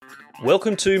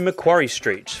Welcome to Macquarie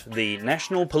Street, the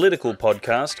national political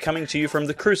podcast coming to you from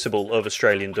the crucible of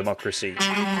Australian democracy.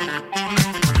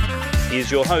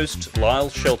 Here's your host, Lyle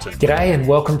Shelton. G'day and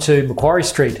welcome to Macquarie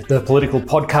Street, the political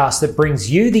podcast that brings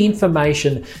you the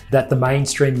information that the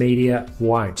mainstream media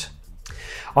won't.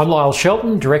 I'm Lyle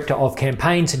Shelton, Director of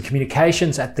Campaigns and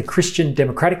Communications at the Christian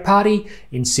Democratic Party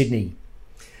in Sydney.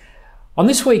 On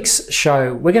this week's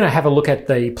show, we're going to have a look at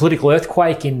the political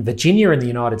earthquake in Virginia in the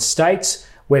United States,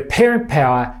 where parent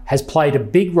power has played a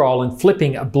big role in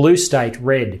flipping a blue state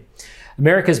red.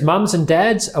 America's mums and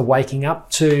dads are waking up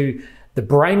to the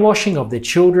brainwashing of their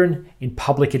children in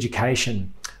public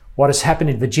education. What has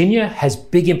happened in Virginia has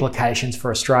big implications for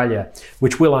Australia,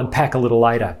 which we'll unpack a little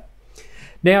later.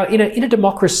 Now, in a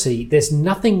democracy, there's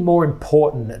nothing more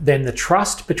important than the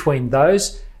trust between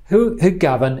those who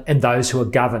govern and those who are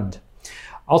governed.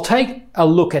 I'll take a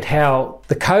look at how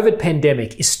the COVID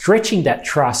pandemic is stretching that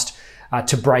trust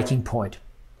to breaking point.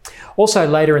 Also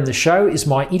later in the show is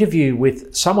my interview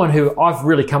with someone who I've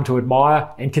really come to admire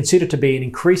and consider to be an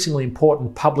increasingly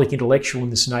important public intellectual in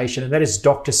this nation, and that is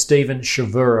Dr Steve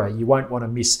Chavura. You won't want to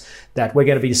miss that. We're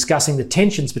going to be discussing the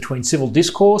tensions between civil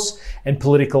discourse and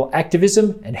political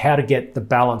activism and how to get the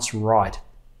balance right.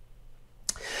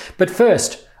 But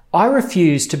first, I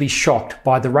refuse to be shocked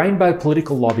by the rainbow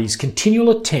political lobby's continual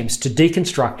attempts to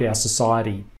deconstruct our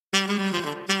society.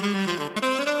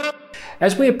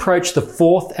 As we approach the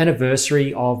 4th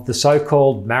anniversary of the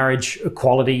so-called marriage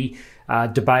equality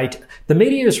debate, the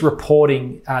media is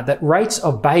reporting that rates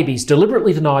of babies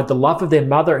deliberately denied the love of their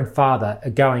mother and father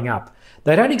are going up.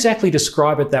 They don't exactly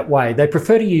describe it that way. They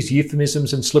prefer to use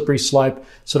euphemisms and slippery slope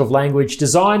sort of language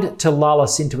designed to lull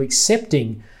us into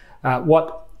accepting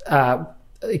what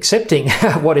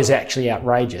is actually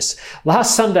outrageous.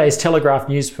 Last Sunday's Telegraph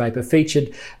newspaper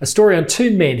featured a story on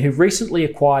 2 men who recently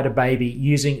acquired a baby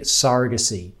using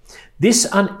surrogacy. This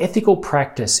unethical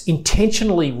practice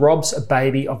intentionally robs a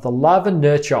baby of the love and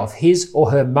nurture of his or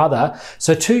her mother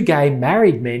so 2 gay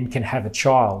married men can have a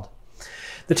child.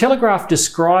 The Telegraph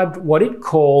described what it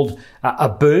called a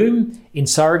boom in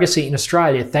surrogacy in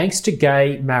Australia thanks to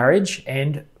gay marriage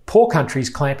and poor countries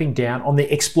clamping down on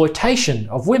the exploitation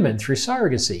of women through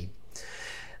surrogacy.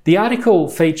 The article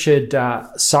featured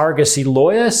surrogacy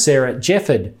lawyer Sarah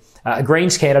Jefford, a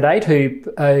Greens candidate who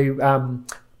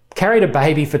carried a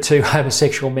baby for 2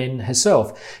 homosexual men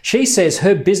herself. She says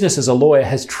her business as a lawyer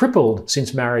has tripled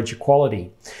since marriage equality.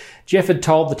 Jefford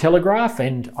told the Telegraph,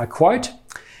 and I quote,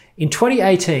 "In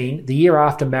 2018, the year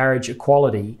after marriage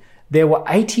equality, there were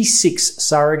 86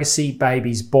 surrogacy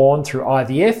babies born through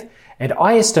IVF, and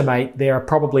I estimate there are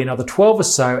probably another 12 or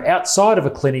so outside of a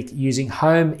clinic using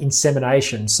home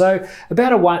insemination, so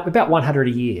about 100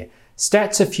 a year.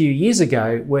 Stats a few years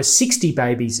ago were 60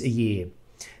 babies a year.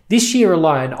 This year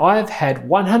alone, I have had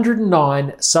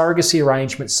 109 surrogacy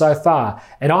arrangements so far,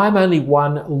 and I am only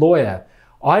one lawyer.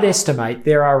 I'd estimate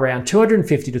there are around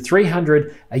 250 to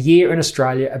 300 a year in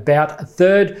Australia. About a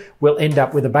third will end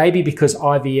up with a baby because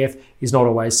IVF is not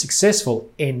always successful."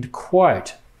 End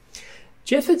quote.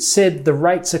 Jefford said the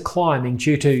rates are climbing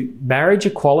due to marriage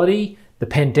equality, the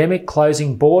pandemic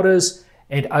closing borders,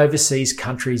 and overseas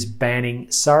countries banning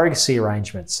surrogacy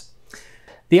arrangements.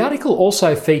 The article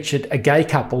also featured a gay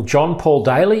couple, John Paul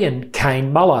Daly and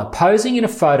Kane Muller, posing in a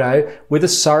photo with a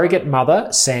surrogate mother,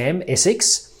 Sam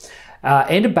Essex,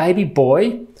 and a baby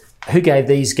boy who gave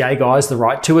these gay guys the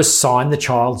right to assign the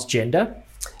child's gender.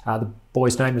 The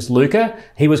boy's name is Luca.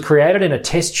 He was created in a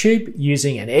test tube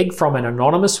using an egg from an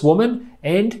anonymous woman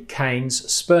and Kane's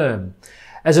sperm.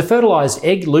 As a fertilised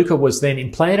egg, Luca was then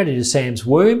implanted into Sam's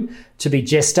womb to be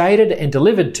gestated and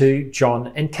delivered to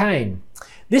John and Kane.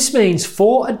 This means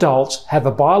 4 adults have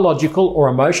a biological or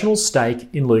emotional stake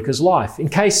in Luca's life. In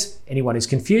case anyone is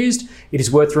confused, it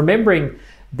is worth remembering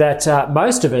that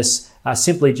most of us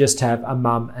simply just have a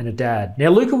mum and a dad.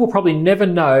 Now, Luca will probably never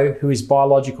know who his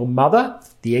biological mother,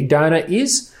 the egg donor,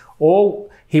 is, nor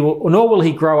will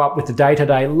he grow up with the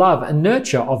day-to-day love and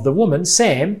nurture of the woman,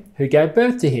 Sam, who gave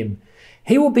birth to him.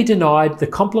 He will be denied the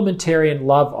complementarian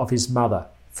love of his mother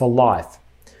for life.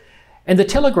 And the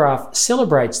Telegraph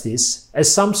celebrates this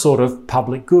as some sort of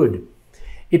public good.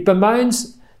 It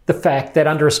bemoans the fact that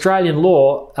under Australian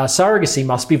law, surrogacy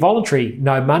must be voluntary.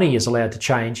 No money is allowed to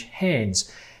change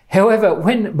hands. However,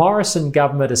 when Morrison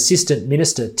Government Assistant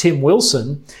Minister Tim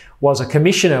Wilson was a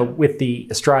commissioner with the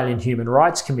Australian Human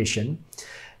Rights Commission,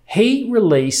 he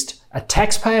released a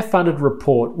taxpayer-funded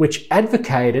report which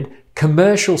advocated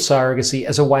commercial surrogacy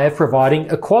as a way of providing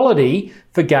equality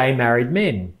for gay married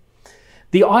men.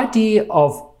 The idea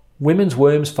of women's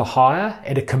wombs for hire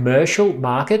and a commercial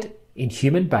market in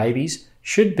human babies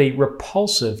should be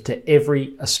repulsive to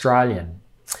every Australian.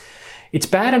 It's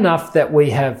bad enough that we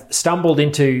have stumbled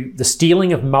into the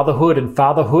stealing of motherhood and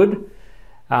fatherhood.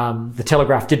 The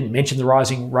Telegraph didn't mention the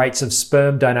rising rates of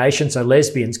sperm donation so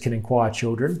lesbians can acquire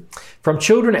children, from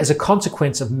children as a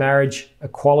consequence of marriage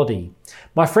equality.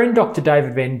 My friend Dr.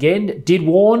 David Van Gend did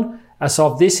warn us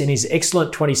of this in his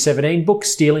excellent 2017 book,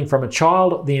 Stealing from a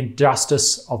Child, The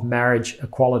Injustice of Marriage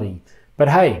Equality. But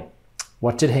hey,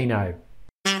 what did he know?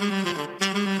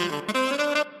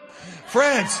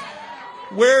 Friends,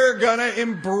 we're gonna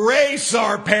embrace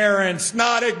our parents,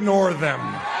 not ignore them.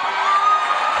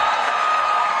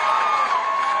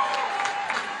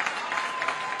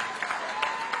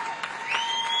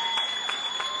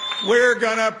 We're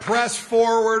gonna press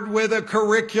forward with a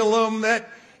curriculum that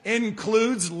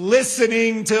includes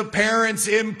listening to parents'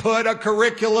 input, a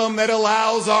curriculum that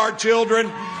allows our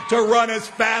children to run as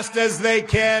fast as they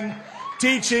can,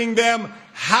 teaching them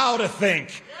how to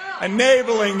think,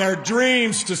 enabling their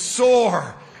dreams to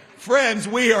soar. Friends,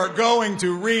 we are going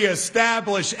to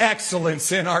reestablish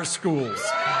excellence in our schools.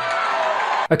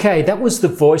 Okay, that was the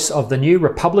voice of the new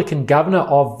Republican governor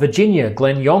of Virginia,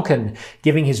 Glenn Youngkin,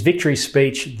 giving his victory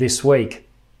speech this week.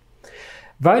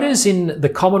 Voters in the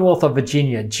Commonwealth of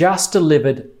Virginia just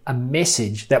delivered a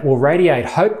message that will radiate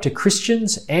hope to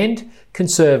Christians and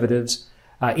conservatives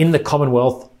in the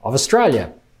Commonwealth of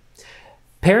Australia.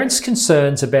 Parents'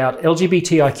 concerns about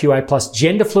LGBTIQA+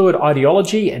 gender fluid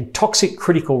ideology and toxic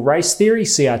critical race theory,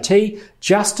 CRT,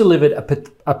 just delivered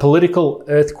a political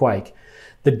earthquake.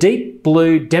 The deep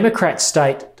blue Democrat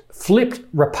state flipped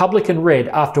Republican red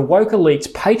after woke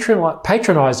elites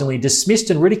patronisingly dismissed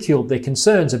and ridiculed their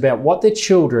concerns about what their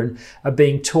children are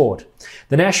being taught.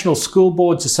 The National School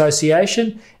Boards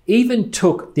Association even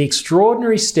took the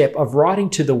extraordinary step of writing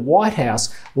to the White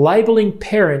House labelling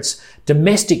parents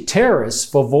domestic terrorists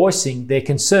for voicing their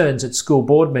concerns at school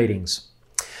board meetings.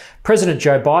 President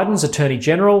Joe Biden's Attorney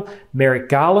General, Merrick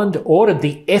Garland, ordered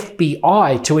the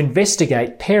FBI to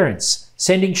investigate parents,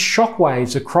 sending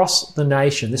shockwaves across the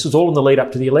nation. This was all in the lead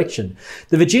up to the election.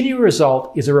 The Virginia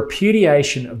result is a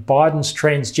repudiation of Biden's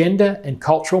transgender and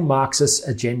cultural Marxist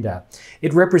agenda.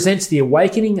 It represents the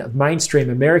awakening of mainstream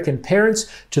American parents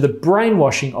to the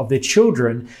brainwashing of their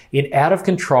children in an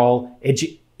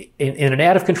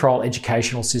out-of-control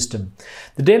educational system.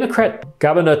 The Democrat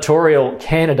gubernatorial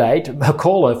candidate,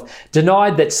 McAuliffe,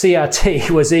 denied that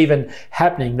CRT was even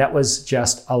happening. That was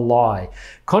just a lie.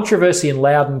 Controversy in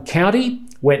Loudoun County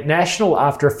went national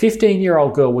after a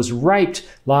 15-year-old girl was raped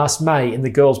last May in the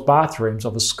girls' bathrooms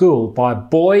of a school by a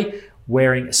boy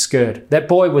wearing a skirt. That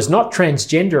boy was not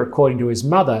transgender, according to his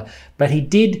mother, but he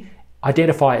did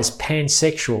identify as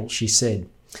pansexual, she said.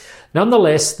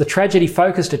 Nonetheless, the tragedy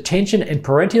focused attention and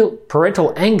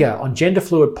parental anger on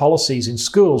gender-fluid policies in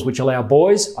schools which allow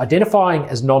boys identifying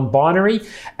as non-binary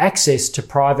access to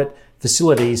private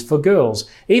facilities for girls.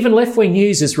 Even left-wing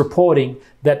news is reporting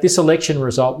that this election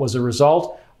result was a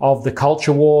result of the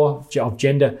culture war of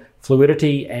gender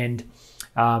fluidity and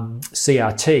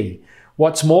CRT.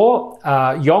 What's more,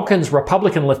 Youngkin's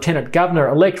Republican Lieutenant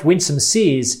Governor-elect Winsome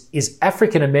Sears is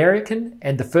African-American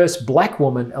and the first black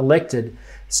woman elected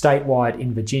statewide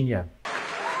in Virginia.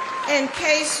 In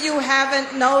case you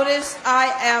haven't noticed,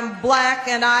 I am black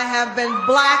and I have been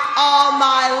black all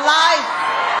my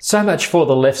life. So much for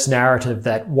the left's narrative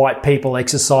that white people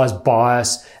exercise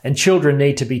bias and children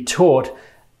need to be taught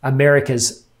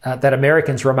that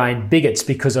Americans remain bigots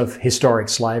because of historic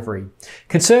slavery.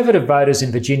 Conservative voters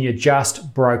in Virginia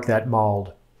just broke that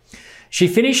mould. She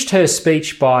finished her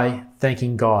speech by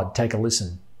thanking God. Take a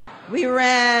listen. We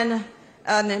ran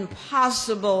an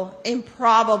impossible,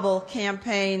 improbable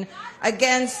campaign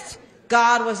against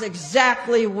God was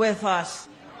exactly with us.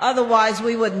 Otherwise,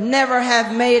 we would never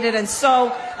have made it. And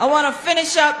so I want to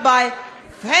finish up by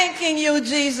thanking you,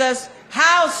 Jesus.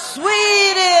 How sweet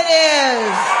it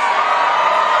is.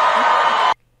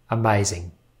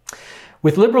 Amazing.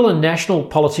 With Liberal and national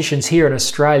politicians here in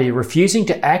Australia refusing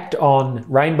to act on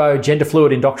rainbow gender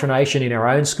fluid indoctrination in our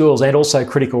own schools and also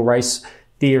critical race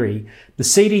theory, the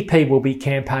CDP will be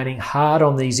campaigning hard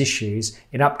on these issues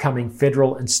in upcoming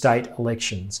federal and state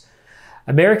elections.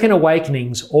 American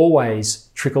awakenings always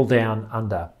trickle down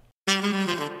under.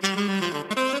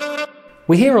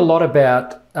 We hear a lot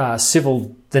about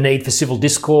the need for civil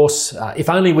discourse. If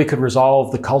only we could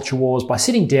resolve the culture wars by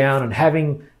sitting down and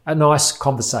having a nice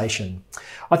conversation.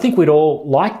 I think we'd all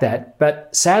like that,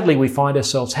 but sadly we find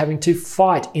ourselves having to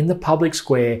fight in the public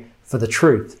square for the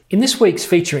truth. In this week's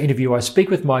feature interview, I speak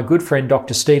with my good friend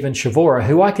Dr Steve Chavura,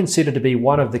 who I consider to be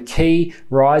one of the key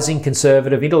rising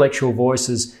conservative intellectual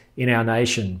voices in our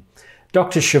nation.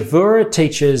 Dr Chavura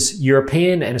teaches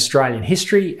European and Australian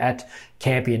history at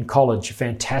Campion College, a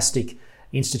fantastic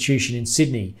institution in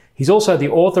Sydney. He's also the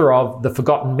author of The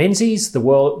Forgotten Menzies, the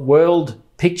world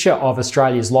picture of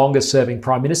Australia's longest-serving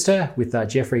Prime Minister with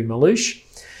Geoffrey Mellouche.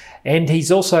 And he's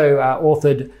also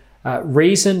authored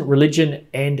Reason, Religion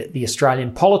and the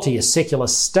Australian Polity, a Secular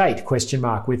State, ?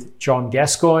 With John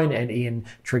Gascoigne and Ian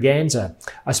Treganza.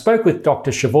 I spoke with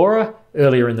Dr Chavura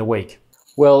earlier in the week.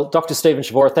 Well, Dr. Stephen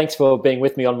Chavura, thanks for being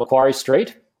with me on Macquarie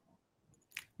Street.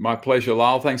 My pleasure,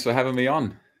 Lyle. Thanks for having me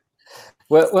on.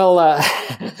 Well,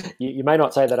 you may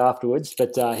not say that afterwards,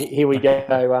 but here we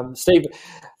go. Steve,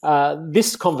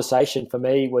 this conversation for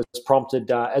me was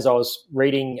prompted as I was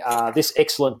reading this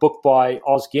excellent book by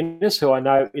Os Guinness, who I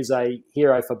know is a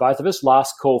hero for both of us,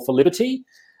 Last Call for Liberty,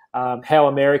 How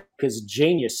America's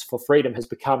Genius for Freedom Has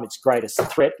Become Its Greatest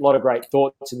Threat. A lot of great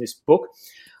thoughts in this book.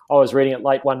 I was reading it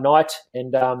late one night,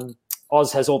 and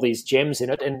Oz has all these gems in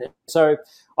it. And so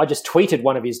I just tweeted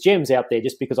one of his gems out there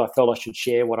just because I felt I should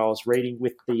share what I was reading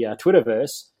with the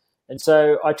Twitterverse. And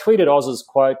so I tweeted Oz's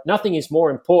quote, "Nothing is more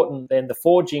important than the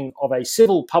forging of a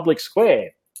civil public square."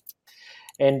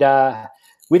 And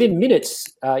within minutes,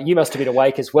 you must have been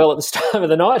awake as well at this time of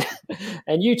the night,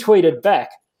 and you tweeted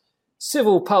back,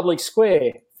 "Civil public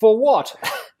square, for what?"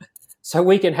 So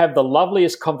we can have the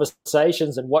loveliest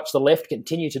conversations and watch the left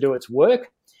continue to do its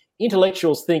work.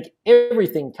 Intellectuals think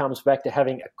everything comes back to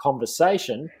having a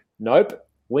conversation. Nope,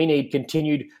 we need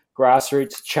continued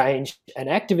grassroots change and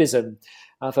activism.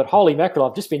 I thought, holy mackerel,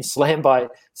 I've just been slammed by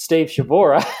Steve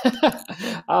Chavura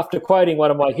after quoting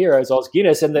one of my heroes, Os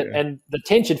Guinness, and the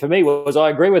tension for me was I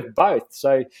agree with both.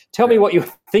 So tell me what you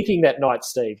were thinking that night,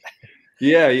 Steve.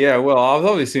 Yeah. Well, I was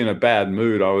obviously in a bad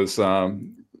mood. I was,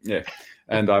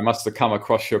 and I must have come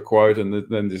across your quote, and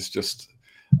then there's just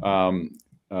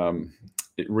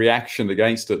reaction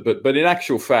against it. But in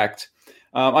actual fact,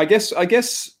 I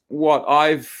guess what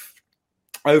I've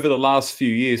over the last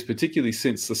few years, particularly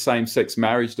since the same-sex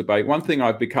marriage debate, one thing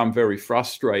I've become very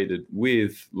frustrated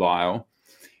with, Lyle,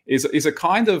 is a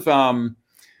kind of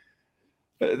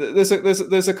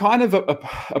there's a kind of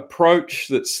approach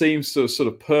that seems to have sort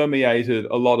of permeated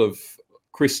a lot of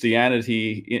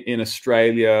Christianity in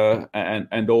Australia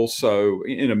and also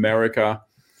in America,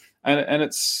 and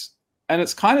it's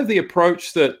kind of the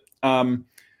approach that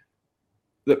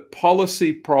that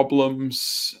policy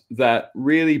problems, that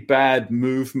really bad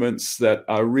movements that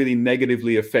are really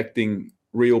negatively affecting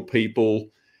real people,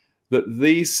 that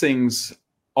these things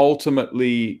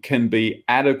ultimately can be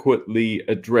adequately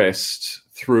addressed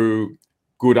through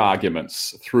good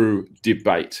arguments, through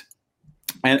debate.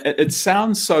 And it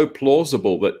sounds so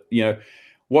plausible that,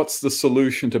 what's the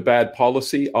solution to bad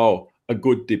policy? Oh, a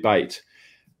good debate.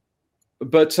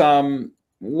 But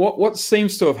what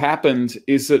seems to have happened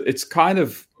is that it's kind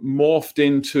of morphed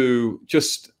into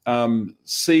just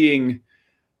seeing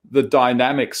the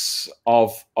dynamics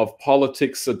of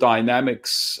politics, the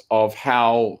dynamics of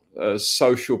how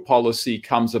social policy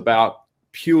comes about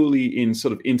purely in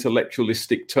sort of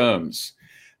intellectualistic terms.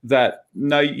 That,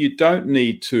 no, you don't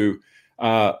need to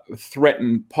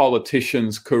threaten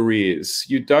politicians' careers.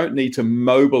 You don't need to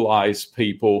mobilize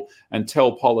people and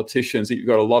tell politicians that you've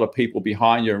got a lot of people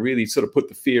behind you and really sort of put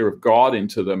the fear of God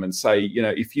into them and say,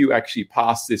 if you actually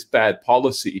pass this bad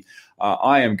policy,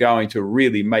 I am going to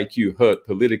really make you hurt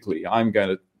politically. I'm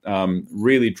going to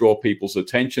really draw people's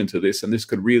attention to this, and this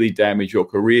could really damage your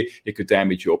career. It could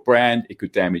damage your brand. It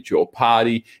could damage your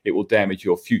party. It will damage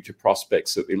your future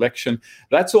prospects of election.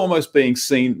 That's almost being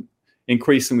seen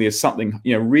increasingly as something,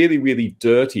 really, really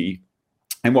dirty.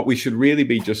 And what we should really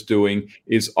be just doing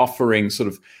is offering sort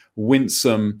of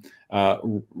winsome,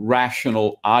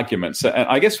 rational arguments. And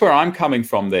I guess where I'm coming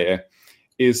from there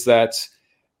is that,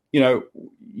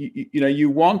 you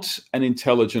want an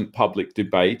intelligent public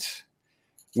debate,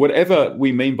 whatever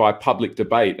we mean by public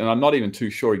debate. And I'm not even too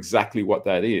sure exactly what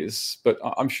that is, but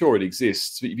I'm sure it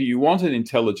exists. You want an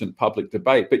intelligent public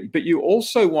debate, but you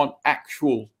also want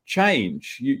actual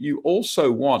change. You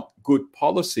also want good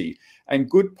policy. And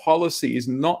good policy is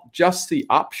not just the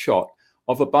upshot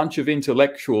of a bunch of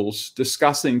intellectuals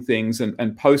discussing things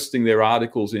and posting their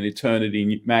articles in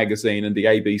Eternity magazine and the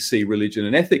ABC Religion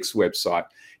and Ethics website.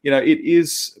 It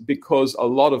is because a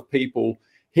lot of people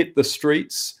hit the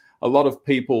streets, a lot of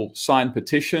people sign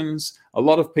petitions, a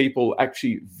lot of people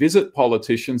actually visit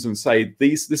politicians and say,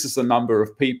 this is the number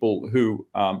of people who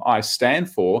I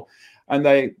stand for. And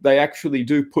they actually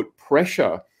do put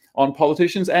pressure on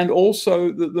politicians, and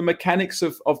also the mechanics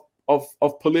of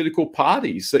political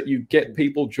parties, that you get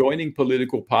people joining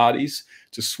political parties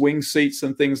to swing seats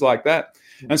and things like that.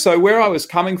 And so where I was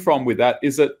coming from with that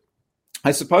is that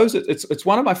I suppose it's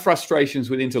one of my frustrations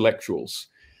with intellectuals.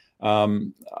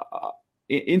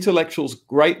 Intellectuals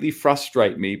greatly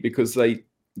frustrate me because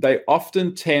they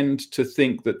often tend to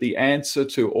think that the answer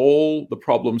to all the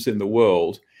problems in the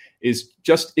world is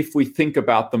just if we think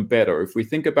about them better, if we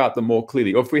think about them more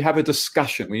clearly, or if we have a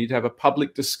discussion, we need to have a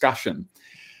public discussion.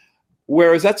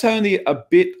 Whereas that's only a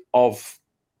bit of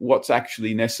what's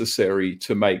actually necessary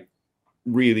to make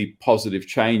really positive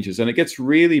changes. And it gets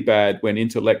really bad when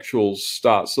intellectuals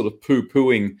start sort of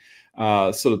poo-pooing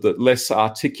sort of the less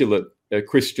articulate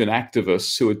Christian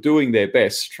activists who are doing their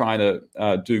best trying to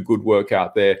do good work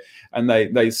out there. And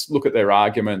they look at their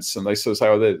arguments and they sort of say,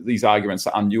 oh, these arguments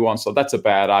are unnuanced, or that's a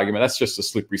bad argument, that's just a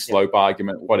slippery slope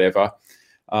argument, whatever.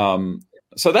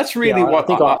 So that's really what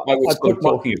I was sort of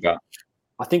talking about.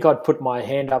 I think I'd put my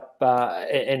hand up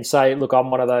and say, look,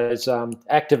 I'm one of those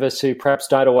activists who perhaps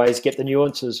don't always get the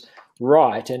nuances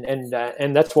right, and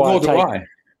that's why. Nor do I.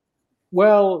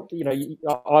 Well, you know,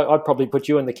 I'd probably put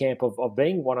you in the camp of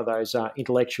being one of those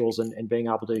intellectuals and being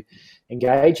able to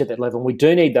engage at that level. And we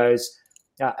do need those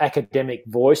academic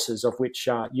voices, of which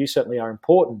you certainly are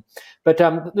important. But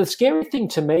the scary thing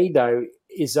to me, though,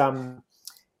 is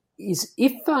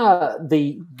if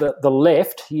the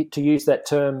left, to use that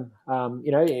term,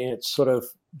 in its sort of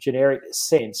generic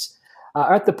sense,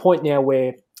 are at the point now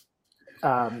where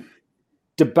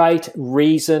debate,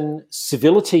 reason,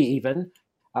 civility even,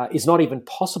 is not even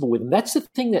possible with them. That's the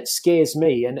thing that scares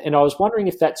me. And I was wondering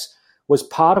if was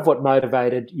part of what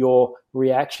motivated your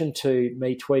reaction to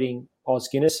me tweeting Oz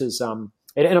Guinness's, and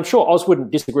I'm sure Oz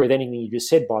wouldn't disagree with anything you just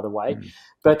said, by the way,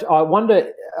 but I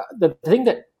wonder, the thing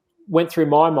that went through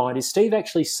my mind is Steve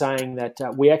actually saying that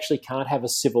we actually can't have a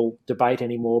civil debate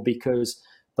anymore because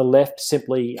the left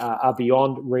simply are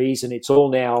beyond reason. It's all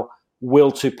now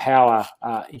will to power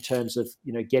in terms of,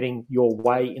 getting your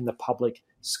way in the public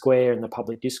square and the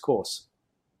public discourse.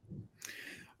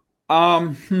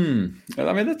 I mean,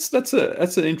 that's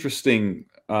an interesting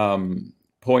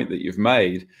point that you've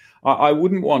made. I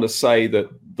wouldn't want to say that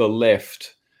the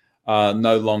left are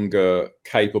no longer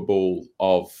capable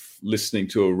of listening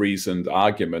to a reasoned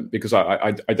argument, because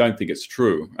I don't think it's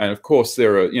true. And of course,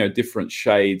 there are different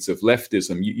shades of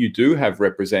leftism. You do have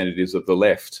representatives of the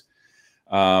left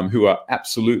who are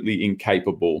absolutely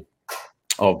incapable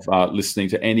of listening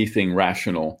to anything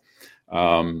rational,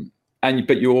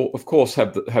 but you of course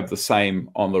have the same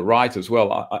on the right as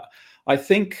well. I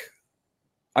think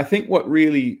what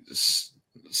really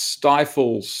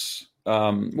stifles,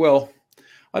 I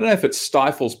don't know if it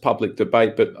stifles public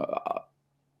debate, but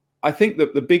I think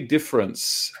that the big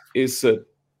difference is that,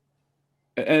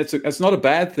 and it's not a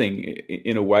bad thing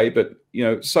in a way, but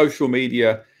social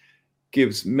media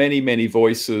gives many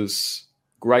voices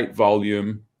great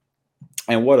volume.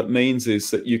 And what it means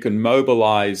is that you can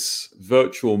mobilize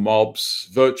virtual mobs,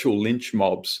 virtual lynch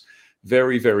mobs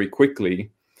very, very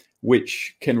quickly,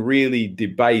 which can really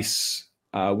debase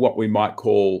what we might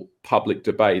call public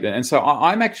debate. And so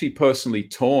I'm actually personally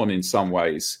torn in some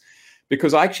ways,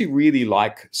 because I actually really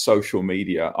like social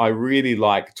media. I really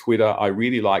like Twitter. I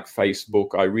really like Facebook.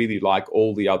 I really like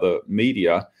all the other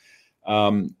media,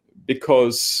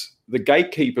 because the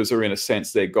gatekeepers are, in a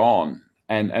sense, they're gone.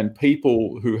 And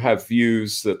people who have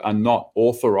views that are not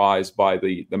authorized by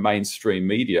the mainstream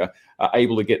media are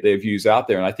able to get their views out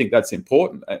there. And I think that's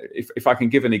important. If I can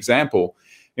give an example,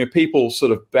 people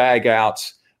sort of bag out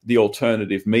the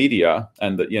alternative media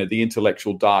and the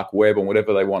intellectual dark web and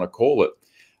whatever they want to call it.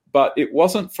 But it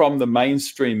wasn't from the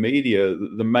mainstream media,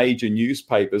 the major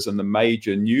newspapers and the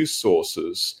major news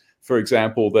sources, for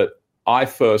example, that I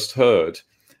first heard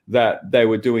that they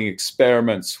were doing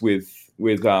experiments with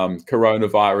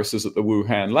coronaviruses at the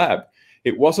Wuhan lab.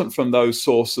 It wasn't from those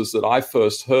sources that I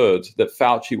first heard that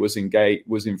Fauci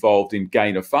was involved in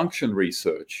gain-of-function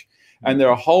research. And there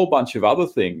are a whole bunch of other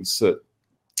things that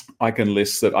I can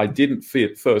list that I didn't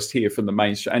first hear from the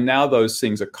mainstream. And now those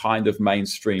things are kind of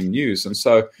mainstream news. And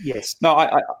so, yes,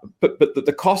 but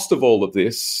the cost of all of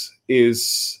this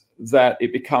is that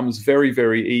it becomes very,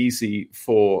 very easy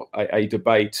for a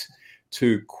debate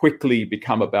to quickly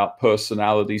become about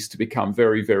personalities, to become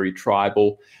very, very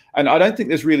tribal. And I don't think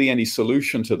there's really any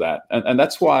solution to that. And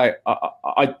that's why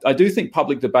I do think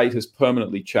public debate has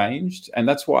permanently changed. And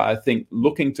that's why I think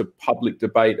looking to public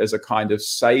debate as a kind of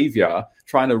savior,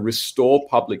 trying to restore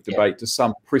public debate to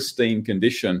some pristine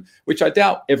condition, which I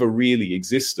doubt ever really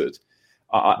existed,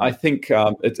 I think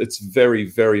it's very,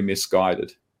 very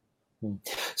misguided.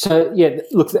 So, yeah,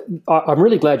 look, I'm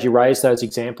really glad you raised those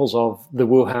examples of the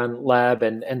Wuhan lab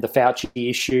and the Fauci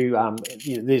issue.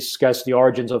 This goes to the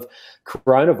origins of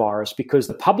coronavirus, because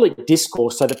the public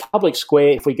discourse, so the public square,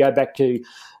 if we go back to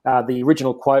the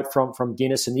original quote from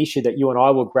Guinness and the issue that you and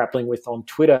I were grappling with on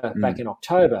Twitter back in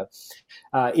October,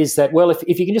 is that, well,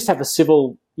 if you can just have a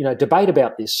civil debate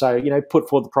about this, so, put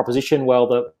forward the proposition, well,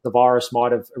 the virus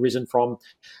might have arisen from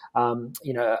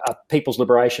a People's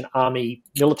Liberation Army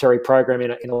military program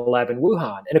in a lab in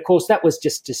Wuhan. And, of course, that was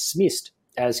just dismissed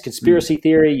as conspiracy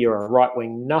theory. You're a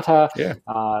right-wing nutter. Yeah.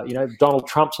 Donald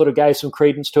Trump sort of gave some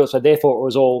credence to it, so therefore it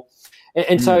was all...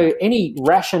 And so any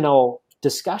rational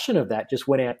discussion of that just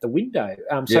went out the window.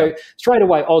 So straight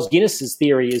away, Os Guinness's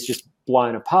theory is just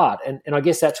blown apart. And I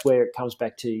guess that's where it comes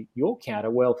back to your counter.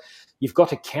 Well, you've got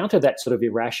to counter that sort of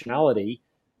irrationality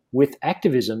with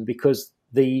activism, because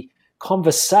the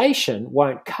conversation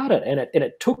won't cut it. And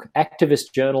it took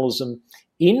activist journalism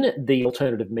in the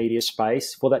alternative media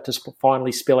space for that to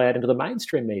finally spill out into the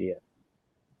mainstream media.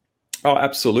 Oh,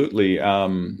 absolutely.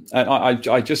 And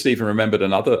I just even remembered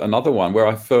another one where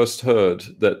I first heard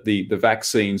that the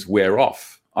vaccines wear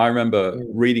off. I remember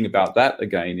reading about that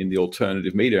again in the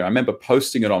alternative media. I remember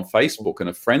posting it on Facebook, and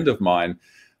a friend of mine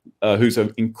who's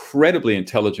an incredibly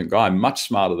intelligent guy, much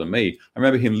smarter than me, I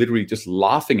remember him literally just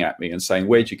laughing at me and saying,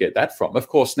 "Where'd you get that from?" Of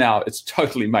course, now it's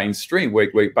totally mainstream.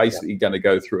 We're basically going to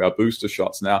go through our booster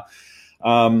shots now.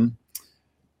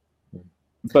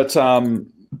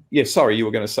 Yeah, sorry, you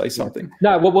were going to say something.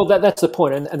 No, well, that's the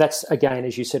point, and that's, again,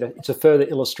 as you said, it's a further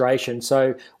illustration.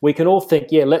 So we can all think,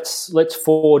 let's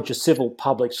forge a civil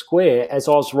public square, as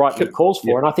Oz rightly calls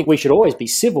for, and I think we should always be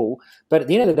civil. But at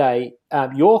the end of the day,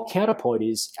 your counterpoint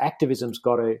is activism's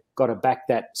got to back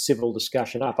that civil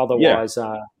discussion up. Otherwise,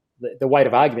 the weight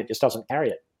of argument just doesn't carry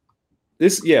it.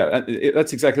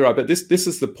 That's exactly right. But this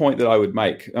is the point that I would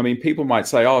make. I mean, people might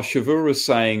say, "Oh, Chavura is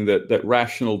saying that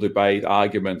rational debate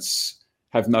arguments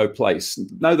have no place."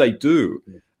 No, they do,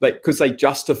 because they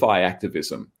justify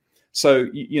activism. So,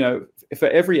 for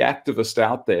every activist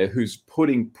out there who's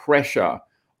putting pressure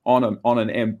on an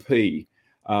MP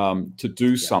to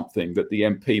do something that the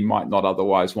MP might not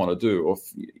otherwise want to do,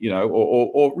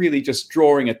 or really just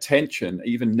drawing attention,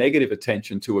 even negative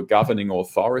attention, to a governing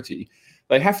authority,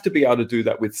 they have to be able to do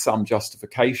that with some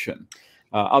justification.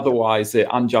 Otherwise, they're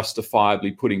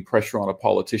unjustifiably putting pressure on a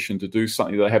politician to do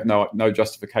something they have no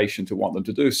justification to want them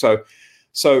to do. So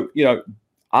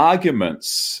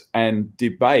arguments and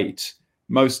debate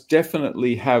most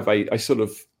definitely have a sort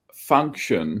of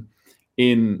function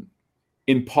in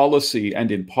policy and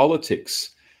in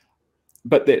politics,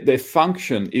 but their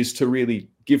function is to really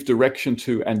give direction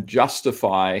to and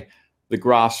justify the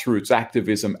grassroots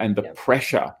activism and the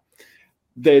pressure.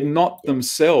 They're not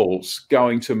themselves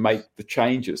going to make the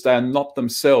changes. They are not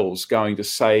themselves going to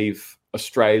save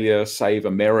Australia, save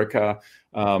America.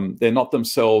 They're not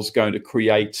themselves going to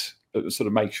create, sort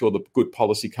of make sure the good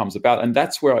policy comes about. And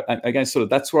that's where,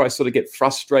 that's where I sort of get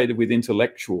frustrated with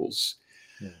intellectuals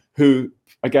who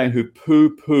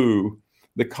poo-poo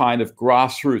the kind of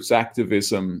grassroots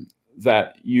activism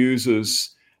that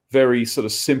uses very sort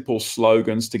of simple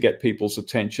slogans to get people's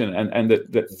attention, and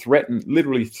that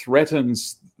literally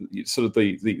threatens sort of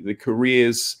the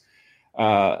careers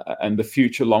and the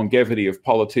future longevity of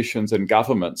politicians and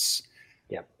governments.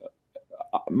 Yeah.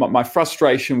 My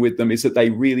frustration with them is that they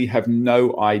really have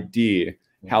no idea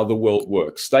how the world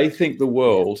works. They think the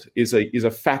world is a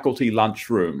faculty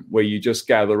lunchroom where you just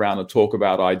gather around and talk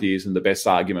about ideas and the best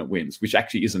argument wins, which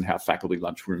actually isn't how faculty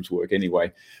lunchrooms work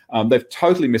anyway. They've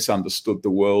totally misunderstood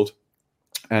the world.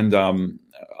 And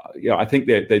I think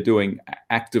they're doing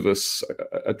activists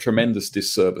a tremendous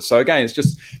disservice. So again, it's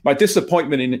just my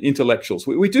disappointment in intellectuals.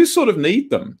 We do sort of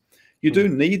need them. You do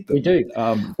need them. We do.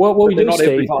 Well, we do, Steve.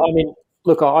 Everything. I mean,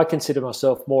 look, I consider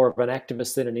myself more of an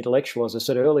activist than an intellectual, as I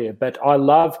said earlier, but I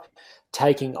love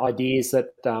taking ideas that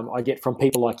I get from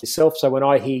people like yourself. So when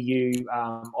I hear you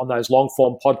on those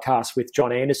long-form podcasts with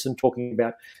John Anderson talking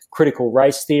about critical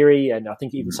race theory, and I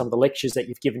think even some of the lectures that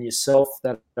you've given yourself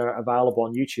that are available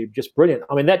on YouTube, just brilliant.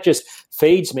 I mean, that just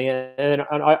feeds me, and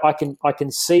I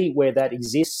can see where that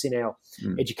exists in our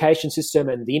education system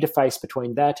and the interface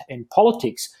between that and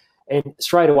politics. And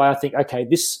straight away, I think, okay,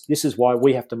 this is why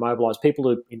we have to mobilise people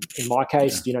who, in my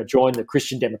case, join the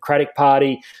Christian Democratic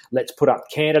Party. Let's put up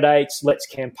candidates. Let's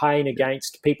campaign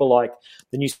against people like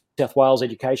the New South Wales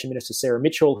Education Minister, Sarah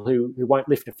Mitchell, who won't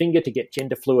lift a finger to get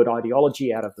gender fluid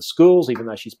ideology out of the schools, even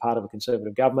though she's part of a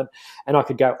Conservative government. And I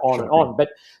could go on and on.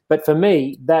 But for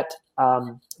me, that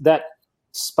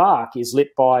spark is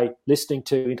lit by listening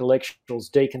to intellectuals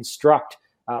deconstruct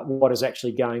what is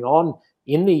actually going on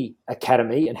in the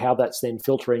academy and how that's then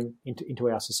filtering into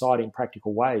our society in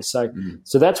practical ways. So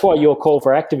that's why your call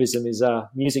for activism is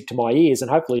music to my ears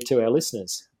and hopefully to our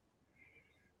listeners.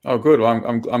 Oh, good.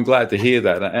 Well, I'm glad to hear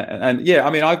that. And yeah,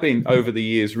 I mean, I've been over the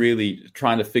years really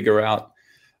trying to figure out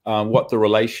what the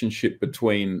relationship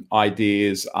between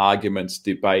ideas, arguments,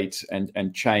 debate,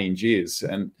 and change is.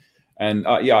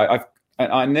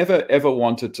 I never ever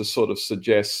wanted to sort of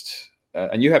suggest,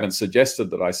 and you haven't suggested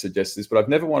that I suggest this, but I've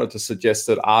never wanted to suggest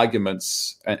that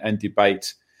arguments and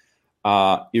debate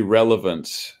are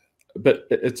irrelevant. But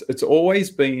it's always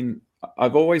been,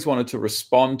 I've always wanted to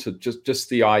respond to just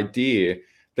the idea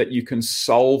that you can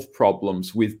solve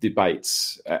problems with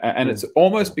debates. And it's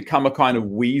almost become a kind of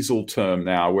weasel term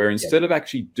now, where instead of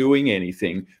actually doing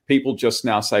anything, people just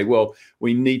now say, well,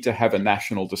 we need to have a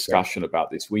national discussion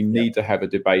about this. We need to have a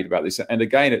debate about this. And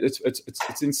again,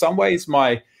 it's in some ways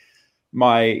my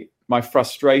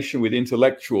frustration with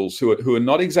intellectuals who are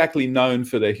not exactly known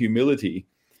for their humility,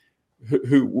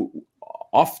 who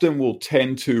often will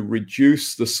tend to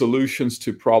reduce the solutions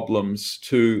to problems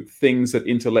to things that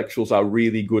intellectuals are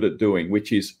really good at doing,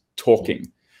 which is talking.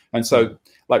 And so,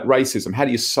 like racism, how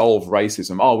do you solve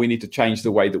racism? Oh, we need to change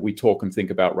the way that we talk and think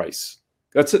about race.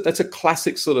 That's a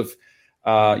classic sort of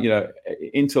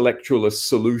intellectualist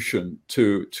solution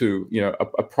to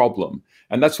a problem.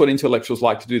 And that's what intellectuals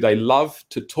like to do. They love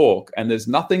to talk, and there's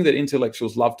nothing that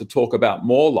intellectuals love to talk about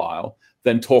more, Lyle,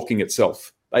 than talking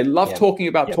itself. They love talking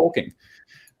about talking.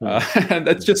 And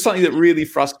that's just something that really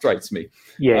frustrates me.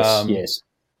 Yes.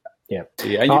 Yeah,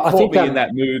 and you caught me in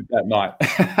that mood that night.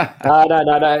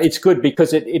 No. It's good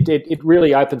because it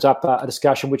really opens up a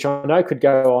discussion, which I know could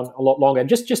go on a lot longer. And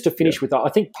just to finish with that, I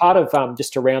think part of,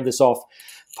 just to round this off,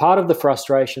 part of the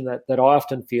frustration that I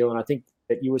often feel, and I think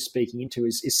that you were speaking into,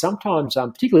 is sometimes,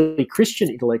 particularly Christian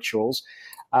intellectuals,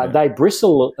 they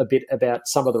bristle a bit about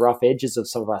some of the rough edges of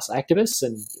some of us activists,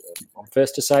 and I'm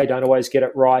first to say don't always get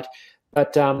it right.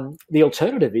 But the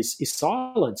alternative is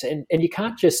silence, and you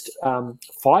can't just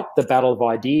fight the battle of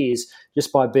ideas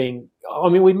just by being. I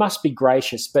mean, we must be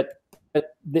gracious, but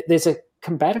there's a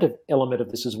combative element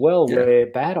of this as well, where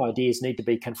bad ideas need to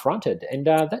be confronted, and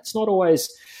that's not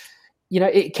always.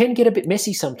 It can get a bit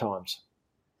messy sometimes.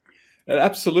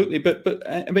 Absolutely,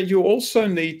 but you also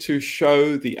need to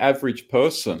show the average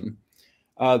person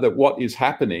that what is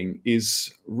happening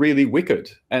is really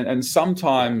wicked, and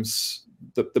sometimes.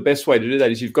 The best way to do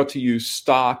that is you've got to use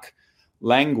stark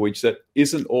language that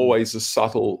isn't always as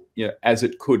subtle as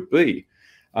it could be.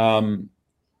 And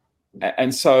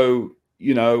so,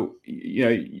 in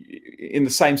the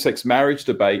same-sex marriage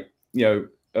debate,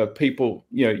 people,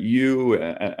 you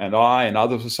and I and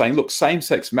others are saying, look,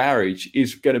 same-sex marriage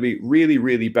is going to be really,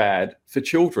 really bad for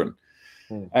children.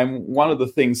 And one of the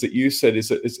things that you said is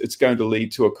that it's going to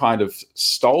lead to a kind of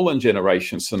stolen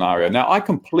generation scenario. Now, I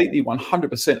completely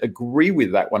 100% agree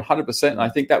with that, 100%. And I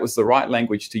think that was the right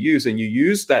language to use. And you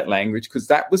used that language because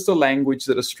that was the language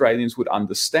that Australians would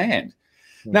understand.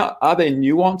 Now, are there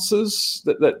nuances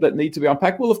that need to be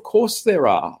unpacked? Well, of course there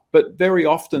are. But very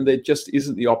often there just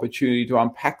isn't the opportunity to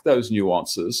unpack those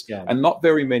nuances. Yeah. And not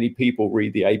very many people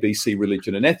read the ABC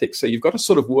Religion and Ethics. So you've got to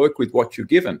sort of work with what you're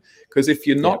given. Because if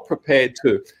you're not prepared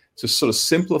to sort of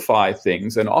simplify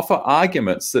things and offer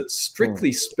arguments that,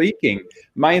 strictly speaking,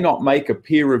 may not make a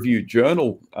peer-reviewed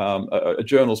journal, a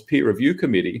journal's peer review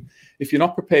committee, if you're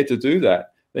not prepared to do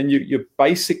that, then you're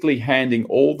basically handing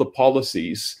all the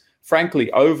policies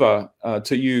frankly, over,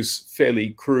 to use fairly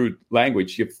crude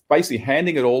language, you're basically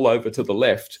handing it all over to the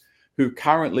left, who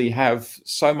currently have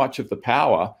so much of the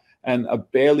power and are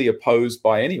barely opposed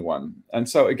by anyone. And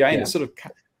so, again, it's sort of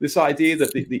this idea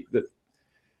that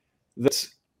that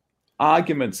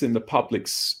arguments in the public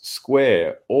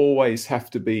square always have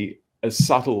to be as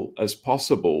subtle as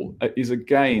possible is,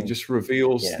 again, just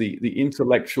reveals the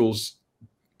intellectual's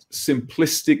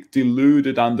simplistic,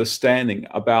 deluded understanding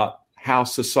about how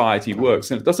society works.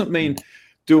 And it doesn't mean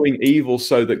doing evil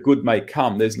so that good may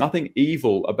come. There's nothing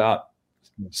evil about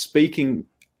speaking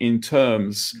in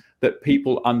terms that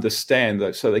people understand,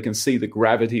 that so they can see the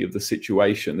gravity of the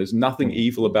situation. There's nothing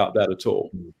evil about that at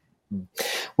all.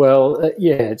 Well,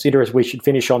 it's interesting. We should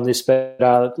finish on this,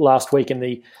 but last week in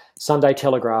the Sunday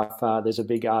Telegraph, there's a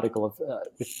big article of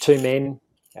with two men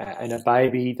and a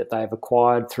baby that they have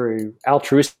acquired through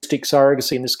altruistic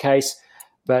surrogacy in this case.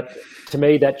 But to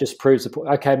me, that just proves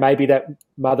okay, maybe that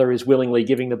mother is willingly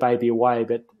giving the baby away,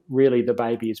 but really the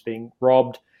baby is being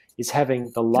robbed, is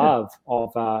having the love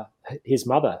of his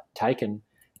mother taken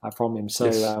from him.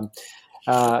 So,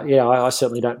 I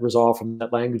certainly don't resolve from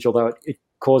that language, although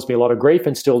caused me a lot of grief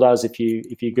and still does if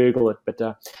you Google it.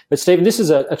 But Stephen, this is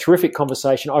a terrific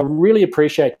conversation. I really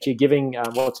appreciate you giving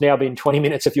what's now been 20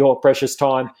 minutes of your precious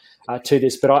time to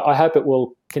this, but I hope it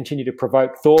will continue to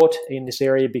provoke thought in this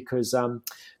area, because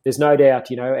there's no doubt,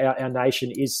 our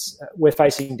nation we're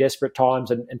facing desperate times,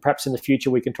 and perhaps in the future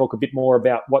we can talk a bit more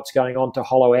about what's going on to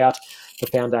hollow out the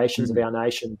foundations of our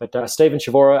nation. But Stephen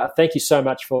Chavura, thank you so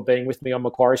much for being with me on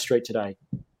Macquarie Street today.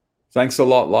 Thanks a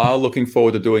lot, Lyle. Looking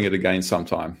forward to doing it again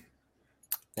sometime.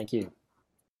 Thank you.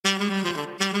 On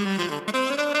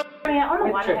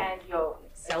the one hand, you're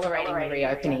accelerating the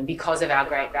reopening because of our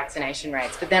great vaccination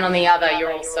rates, but then on the other,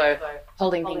 you're also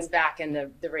holding things back and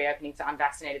the reopening for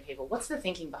unvaccinated people. What's the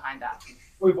thinking behind that?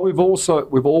 We've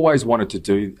always wanted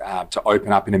to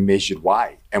open up in a measured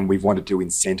way, and we've wanted to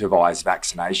incentivise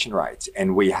vaccination rates,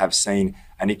 and we have seen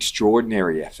an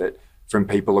extraordinary effort from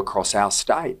people across our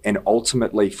state. And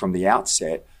ultimately, from the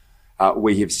outset,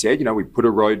 we have said, we put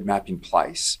a roadmap in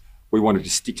place. We wanted to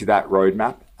stick to that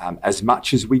roadmap as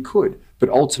much as we could. But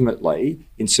ultimately,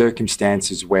 in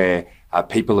circumstances where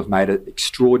people have made an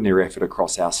extraordinary effort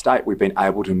across our state, we've been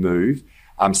able to move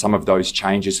some of those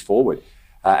changes forward.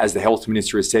 As the Health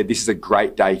Minister has said, this is a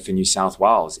great day for New South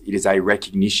Wales. It is a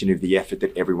recognition of the effort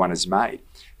that everyone has made.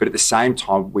 But at the same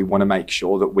time, we want to make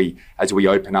sure that as we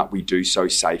open up, we do so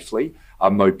safely. Our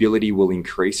mobility will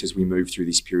increase as we move through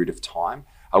this period of time.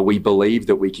 We believe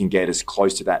that we can get as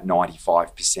close to that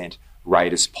 95%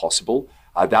 rate as possible.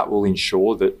 That will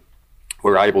ensure that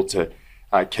we're able to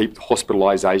keep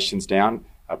hospitalisations down,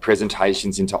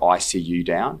 presentations into ICU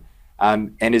down.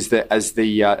 And as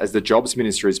the Jobs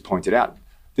Minister has pointed out,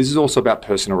 this is also about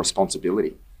personal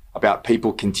responsibility, about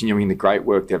people continuing the great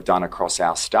work they've done across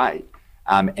our state,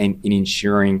 and in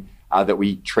ensuring that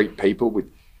we treat people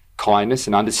with kindness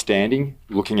and understanding,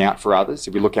 looking out for others.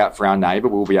 If we look out for our neighbour,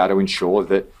 we'll be able to ensure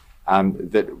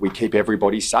that we keep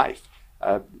everybody safe.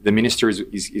 The Minister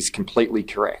is completely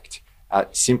correct.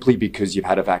 Simply because you've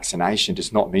had a vaccination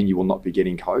does not mean you will not be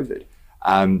getting COVID.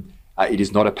 It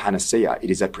is not a panacea, it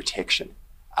is a protection.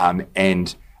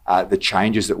 And the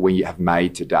changes that we have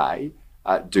made today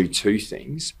do two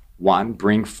things. One,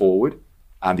 bring forward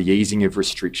the easing of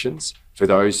restrictions for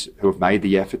those who have made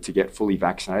the effort to get fully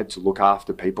vaccinated, to look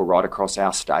after people right across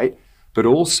our state, but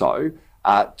also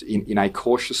in a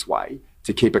cautious way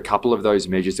to keep a couple of those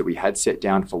measures that we had set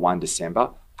down for 1 December,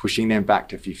 pushing them back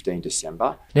to 15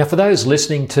 December. Now, for those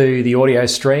listening to the audio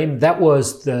stream, that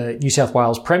was the New South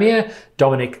Wales Premier,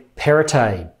 Dominic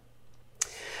Perrottet.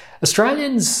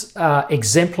 Australians'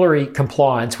 exemplary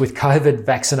compliance with COVID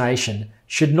vaccination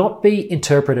should not be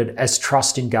interpreted as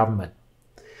trust in government.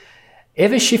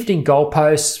 Ever-shifting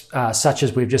goalposts, such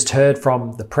as we've just heard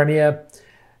from the Premier,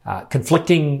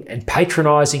 conflicting and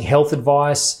patronising health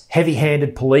advice,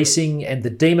 heavy-handed policing and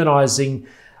the demonising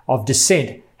of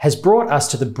dissent has brought us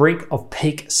to the brink of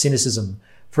peak cynicism.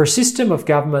 For a system of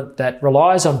government that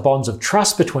relies on bonds of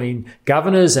trust between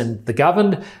governors and the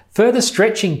governed, further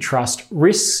stretching trust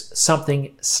risks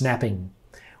something snapping.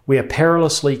 We are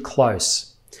perilously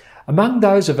close. Among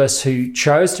those of us who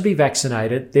chose to be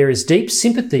vaccinated, there is deep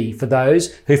sympathy for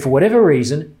those who, for whatever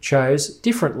reason, chose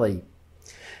differently.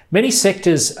 Many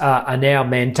sectors are now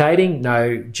mandating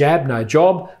no jab, no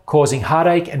job, causing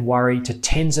heartache and worry to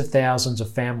tens of thousands of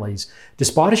families,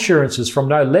 despite assurances from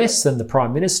no less than the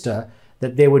Prime Minister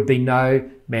that there would be no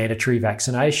mandatory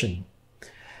vaccination.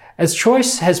 As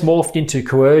choice has morphed into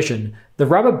coercion, the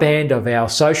rubber band of our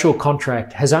social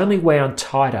contract has only wound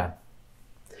tighter.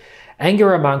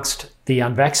 Anger amongst the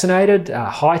unvaccinated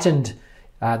heightened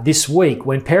this week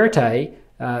when Perrottet,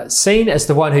 seen as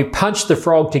the one who punched the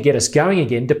frog to get us going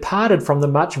again, departed from the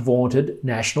much vaunted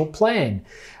national plan.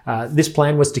 This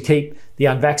plan was to keep the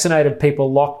unvaccinated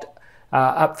people locked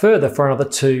up further for another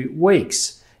 2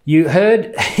 weeks. You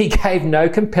heard he gave no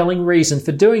compelling reason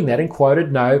for doing that and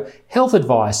quoted no health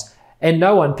advice, and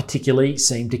no one particularly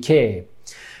seemed to care.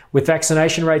 With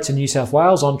vaccination rates in New South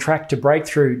Wales on track to break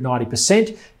through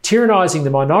 90%, tyrannising the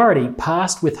minority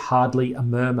passed with hardly a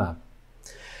murmur.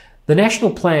 The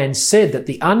national plan said that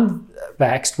the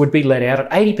unvaxxed would be let out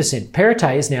at 80%.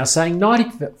 Perrottet is now saying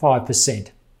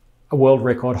 95%, a world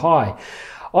record high.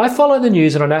 I follow the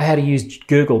news and I know how to use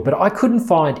Google, but I couldn't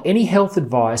find any health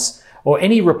advice or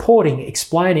any reporting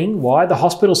explaining why the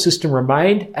hospital system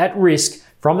remained at risk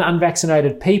from the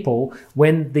unvaccinated people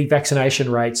when the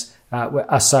vaccination rates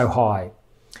are so high.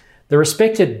 The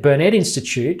respected Burnet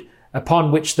Institute,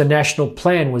 upon which the national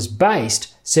plan was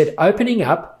based, said opening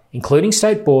up, including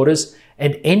state borders,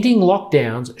 and ending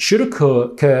lockdowns should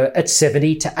occur at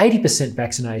 70 to 80%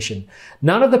 vaccination.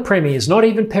 None of the premiers, not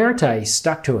even Perrottet,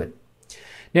 stuck to it.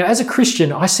 Now, as a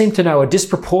Christian, I seem to know a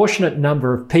disproportionate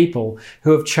number of people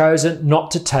who have chosen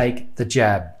not to take the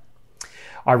jab.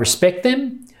 I respect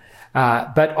them,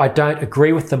 but I don't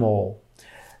agree with them all.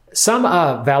 Some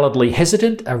are validly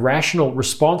hesitant, a rational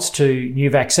response to new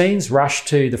vaccines rushed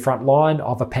to the front line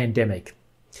of a pandemic.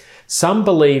 Some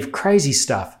believe crazy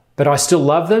stuff, but I still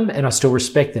love them and I still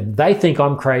respect them. They think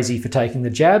I'm crazy for taking the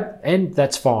jab, and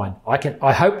that's fine.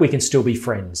 I hope we can still be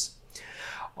friends.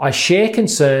 I share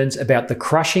concerns about the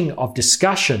crushing of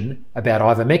discussion about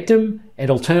ivermectin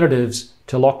and alternatives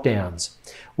to lockdowns.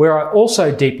 Where I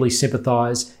also deeply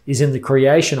sympathise is in the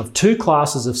creation of two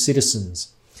classes of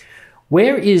citizens.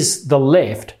 Where is the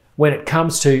left when it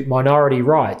comes to minority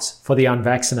rights for the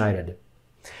unvaccinated?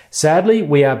 Sadly,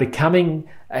 we are becoming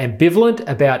ambivalent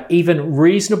about even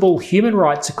reasonable human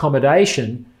rights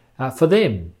accommodation for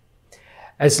them.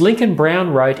 As Lincoln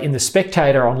Brown wrote in The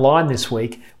Spectator online this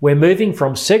week, we're moving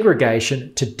from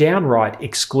segregation to downright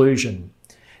exclusion.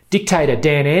 Dictator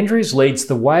Dan Andrews leads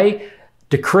the way,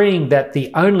 decreeing that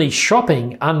the only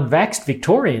shopping unvaxxed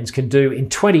Victorians can do in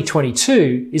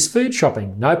 2022 is food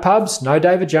shopping. No pubs, no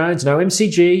David Jones, no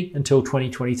MCG until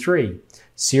 2023.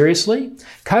 Seriously?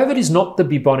 COVID is not the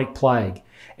bubonic plague.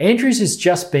 Andrews is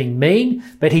just being mean,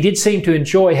 but he did seem to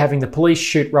enjoy having the police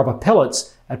shoot rubber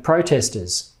pellets at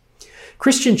protesters.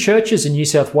 Christian churches in New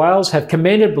South Wales have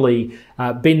commendably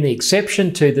been the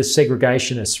exception to the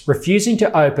segregationists, refusing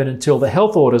to open until the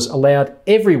health orders allowed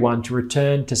everyone to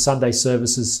return to Sunday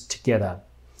services together.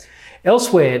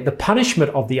 Elsewhere, the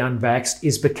punishment of the unvaxxed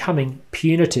is becoming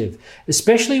punitive,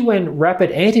 especially when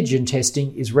rapid antigen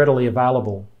testing is readily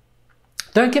available.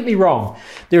 Don't get me wrong,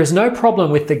 there is no problem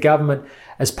with the government,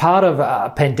 as part of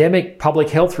a pandemic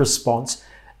public health response,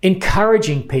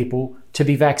 encouraging people to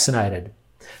be vaccinated.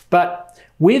 But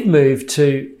we've moved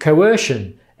to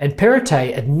coercion, and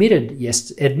Perrottet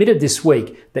admitted this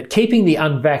week that keeping the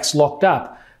unvaxxed locked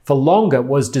up for longer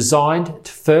was designed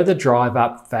to further drive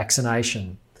up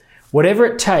vaccination. Whatever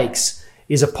it takes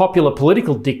is a popular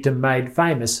political dictum made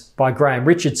famous by Graham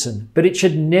Richardson, but it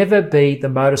should never be the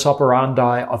modus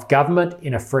operandi of government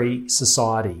in a free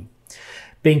society.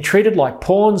 Being treated like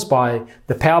pawns by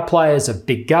the power players of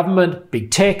big government,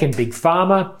 big tech and big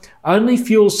pharma only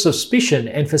fuels suspicion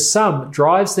and for some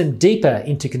drives them deeper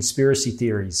into conspiracy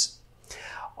theories.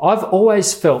 I've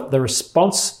always felt the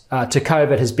response to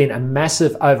COVID has been a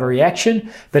massive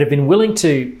overreaction, but have been willing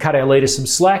to cut our leaders some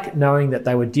slack, knowing that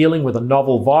they were dealing with a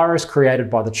novel virus created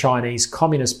by the Chinese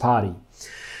Communist Party.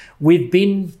 We've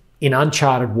been in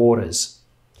uncharted waters,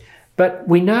 but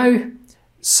we know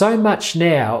so much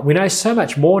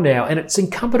more now, and it's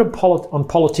incumbent on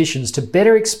politicians to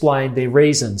better explain their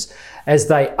reasons as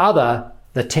they other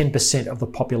the 10% of the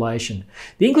population.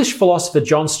 The English philosopher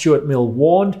John Stuart Mill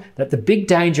warned that the big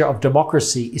danger of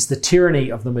democracy is the tyranny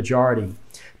of the majority.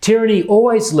 Tyranny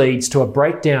always leads to a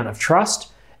breakdown of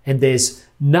trust, and there's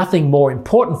nothing more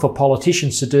important for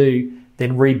politicians to do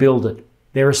than rebuild it.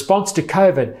 Their response to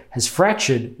COVID has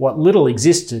fractured what little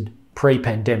existed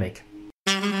pre-pandemic.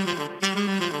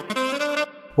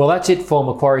 Well, that's it for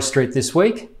Macquarie Street this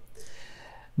week.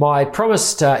 My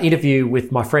promised interview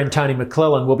with my friend Tony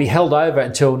McClellan will be held over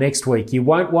until next week. You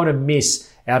won't want to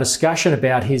miss our discussion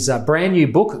about his brand new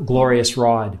book, Glorious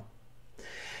Ride.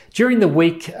 During the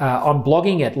week, I'm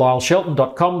blogging at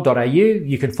lyleshelton.com.au.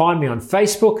 You can find me on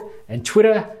Facebook and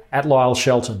Twitter at Lyle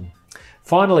Shelton.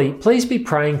 Finally, please be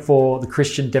praying for the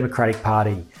Christian Democratic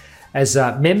Party as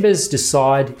members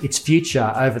decide its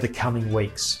future over the coming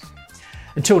weeks.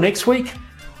 Until next week,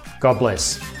 God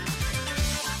bless.